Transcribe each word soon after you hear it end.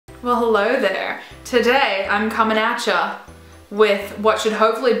Well, hello there. Today I'm coming at ya with what should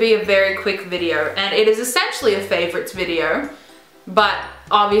hopefully be a very quick video, and it is essentially a favorites video, but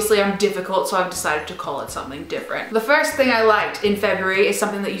obviously I'm difficult, so I've decided to call it something different. The first thing I liked in February is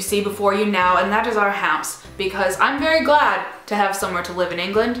something that you see before you now, and that is our house, because I'm very glad to have somewhere to live in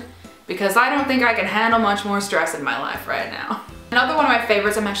England, because I don't think I can handle much more stress in my life right now. Another one of my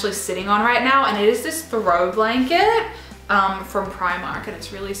favorites I'm actually sitting on right now, and it is this throw blanket from Primark, and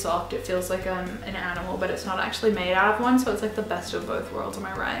it's really soft. It feels like an animal, but it's not actually made out of one, so it's like the best of both worlds, am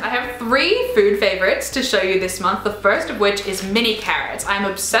I right? I have 3 food favorites to show you this month, the first of which is mini carrots. I'm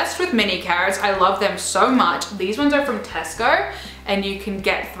obsessed with mini carrots. I love them so much. These ones are from Tesco, and you can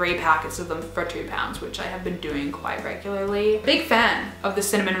get 3 packets of them for £2, which I have been doing quite regularly. Big fan of the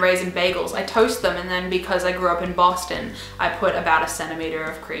cinnamon raisin bagels. I toast them, and then because I grew up in Boston, I put about 1 centimeter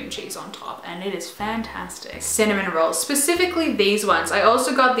of cream cheese on top, and it is fantastic. Cinnamon rolls, specifically these ones. I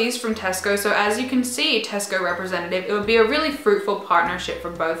also got these from Tesco, so as you can see, Tesco representative, it would be a really fruitful partnership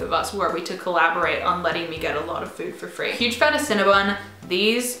for both of us were we to collaborate on letting me get a lot of food for free. Huge fan of Cinnabon.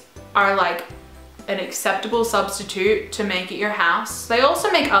 These are like an acceptable substitute to make at your house. They also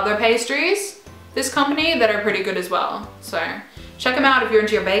make other pastries, this company, that are pretty good as well. So check them out if you're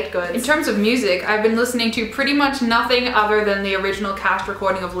into your baked goods. In terms of music, I've been listening to pretty much nothing other than the original cast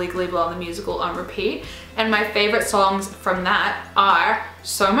recording of Legally Blonde the musical on repeat. And my favorite songs from that are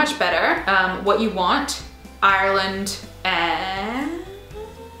So Much Better, What You Want, Ireland, and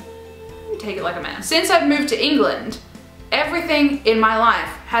Take It Like a Man. Since I've moved to England, everything in my life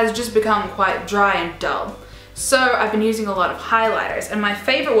has just become quite dry and dull. So I've been using a lot of highlighters, and my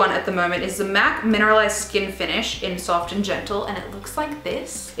favorite one at the moment is the MAC Mineralized Skin Finish in Soft and Gentle, and it looks like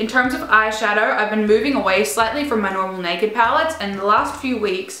this. In terms of eyeshadow, I've been moving away slightly from my normal Naked palettes, and the last few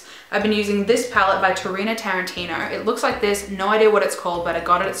weeks I've been using this palette by Tarina Tarantino. It looks like this, no idea what it's called, but I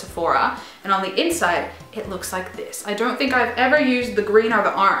got it at Sephora, and on the inside it looks like this. I don't think I've ever used the green or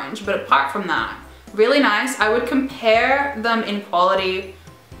the orange, but apart from that, really nice. I would compare them in quality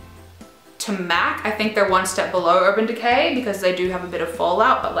to MAC. I think they're one step below Urban Decay because they do have a bit of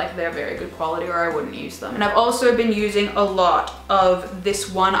fallout, but like they're very good quality or I wouldn't use them. And I've also been using a lot of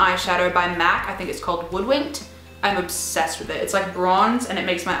this one eyeshadow by MAC. I think it's called Woodwinked. I'm obsessed with it. It's like bronze and it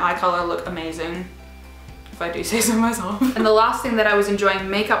makes my eye color look amazing, if I do say so myself. And the last thing that I was enjoying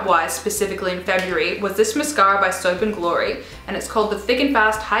makeup wise, specifically in February, was this mascara by Soap & Glory, and it's called the Thick and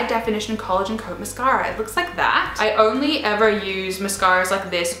Fast High Definition Collagen Coat Mascara. It looks like that. I only ever use mascaras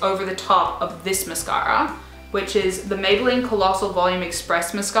like this over the top of this mascara, which is the Maybelline Colossal Volume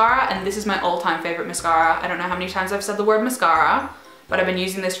Express Mascara, and this is my all-time favorite mascara. I don't know how many times I've said the word mascara, but I've been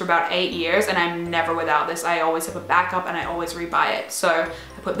using this for about 8 years and I'm never without this. I always have a backup and I always rebuy it. So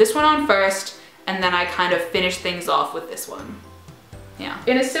I put this one on first, and then I kind of finish things off with this one. Yeah.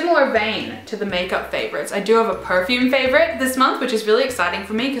 In a similar vein to the makeup favorites, I do have a perfume favorite this month, which is really exciting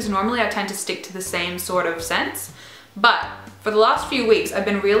for me because normally I tend to stick to the same sort of scents. But for the last few weeks, I've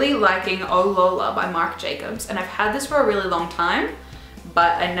been really liking Oh Lola by Marc Jacobs, and I've had this for a really long time,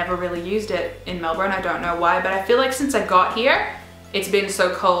 but I never really used it in Melbourne. I don't know why, but I feel like since I got here, it's been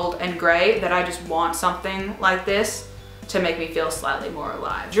so cold and gray that I just want something like this to make me feel slightly more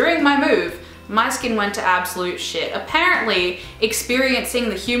alive. During my move, my skin went to absolute shit. Apparently, experiencing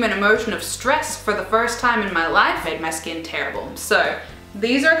the human emotion of stress for the first time in my life made my skin terrible. So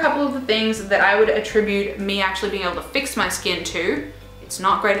these are a couple of the things that I would attribute me actually being able to fix my skin to. It's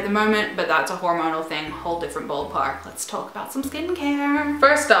not great at the moment, but that's a hormonal thing, whole different ballpark. Let's talk about some skincare.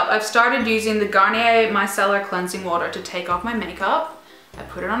 First up, I've started using the Garnier Micellar Cleansing Water to take off my makeup. I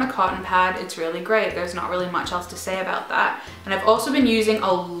put it on a cotton pad. It's really great. There's not really much else to say about that. And I've also been using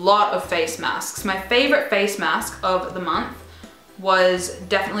a lot of face masks. My favorite face mask of the month was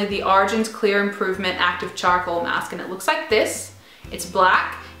definitely the Origins Clear Improvement Active Charcoal Mask, and it looks like this. It's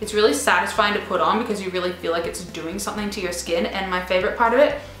black. It's really satisfying to put on because you really feel like it's doing something to your skin, and my favorite part of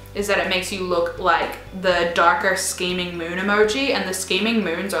it is that it makes you look like the darker scheming moon emoji, and the scheming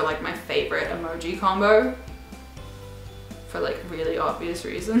moons are like my favorite emoji combo for like really obvious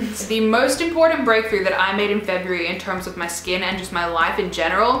reasons. The most important breakthrough that I made in February in terms of my skin and just my life in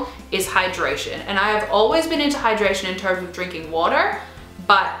general is hydration. And I have always been into hydration in terms of drinking water,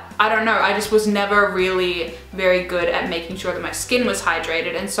 but I don't know, I just was never really very good at making sure that my skin was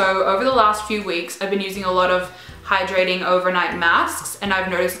hydrated. And so over the last few weeks, I've been using a lot of hydrating overnight masks, and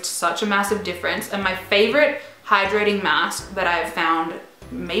I've noticed such a massive difference. And my favorite hydrating mask that I've found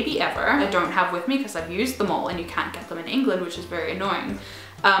maybe ever, I don't have with me because I've used them all and you can't get them in England, which is very annoying,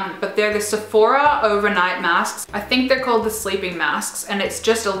 but they're the Sephora overnight masks. I think they're called the sleeping masks, and it's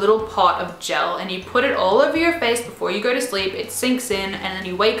just a little pot of gel, and you put it all over your face before you go to sleep. It sinks in, and then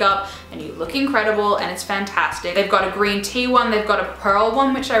you wake up and you look incredible, and it's fantastic. They've got a green tea one, they've got a pearl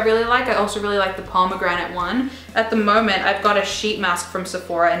one, which I really like. I also really like the pomegranate one. At the moment, I've got a sheet mask from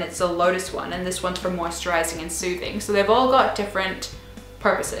Sephora, and it's a lotus one, and this one's for moisturizing and soothing. So they've all got different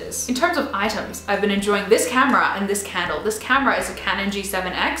purposes. In terms of items, I've been enjoying this camera and this candle. This camera is a Canon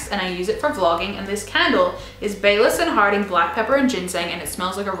G7X, and I use it for vlogging, and this candle is Bayless and Harding black pepper and ginseng, and it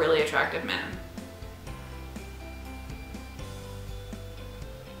smells like a really attractive man.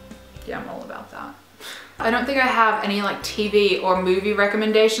 Yeah, I'm all about that. I don't think I have any like TV or movie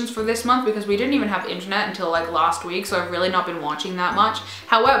recommendations for this month because we didn't even have internet until like last week, so I've really not been watching that much.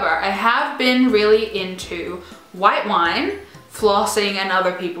 However, I have been really into white wine, flossing, and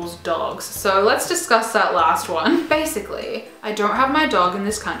other people's dogs. So let's discuss that last one. Basically, I don't have my dog in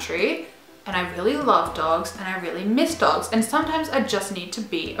this country, and I really love dogs, and I really miss dogs, and sometimes I just need to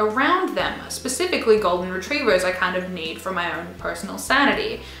be around them. Specifically golden retrievers I kind of need for my own personal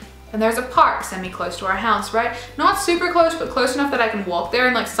sanity. And there's a park semi-close to our house, right? Not super close, but close enough that I can walk there,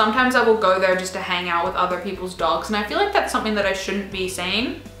 and like sometimes I will go there just to hang out with other people's dogs, and I feel like that's something that I shouldn't be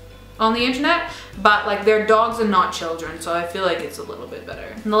saying on the internet, but like their dogs are not children, so I feel like it's a little bit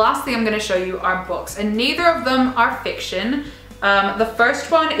better. And the last thing I'm gonna show you are books, and neither of them are fiction. The first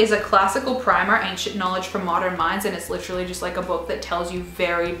one is a classical primer, Ancient Knowledge for Modern Minds, and it's literally just like a book that tells you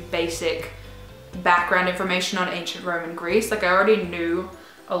very basic background information on ancient Rome and Greece. Like I already knew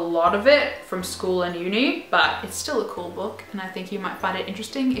a lot of it from school and uni, but it's still a cool book, and I think you might find it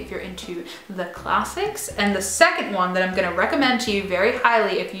interesting if you're into the classics. And the second one that I'm gonna recommend to you very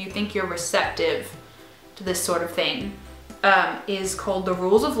highly if you think you're receptive to this sort of thing is called The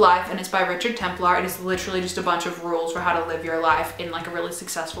Rules of Life, and it's by Richard Templar. It is literally just a bunch of rules for how to live your life in like a really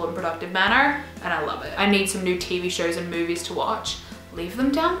successful and productive manner, and I love it. I need some new TV shows and movies to watch. Leave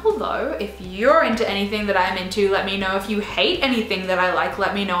them down below. If you're into anything that I'm into, let me know. If you hate anything that I like,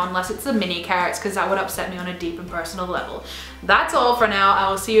 let me know, unless it's the mini carrots, because that would upset me on a deep and personal level. That's all for now. I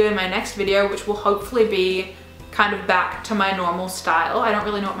will see you in my next video, which will hopefully be kind of back to my normal style. I don't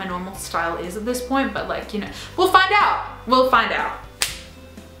really know what my normal style is at this point, but like, you know, we'll find out. We'll find out.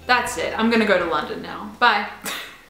 That's it. I'm gonna go to London now. Bye.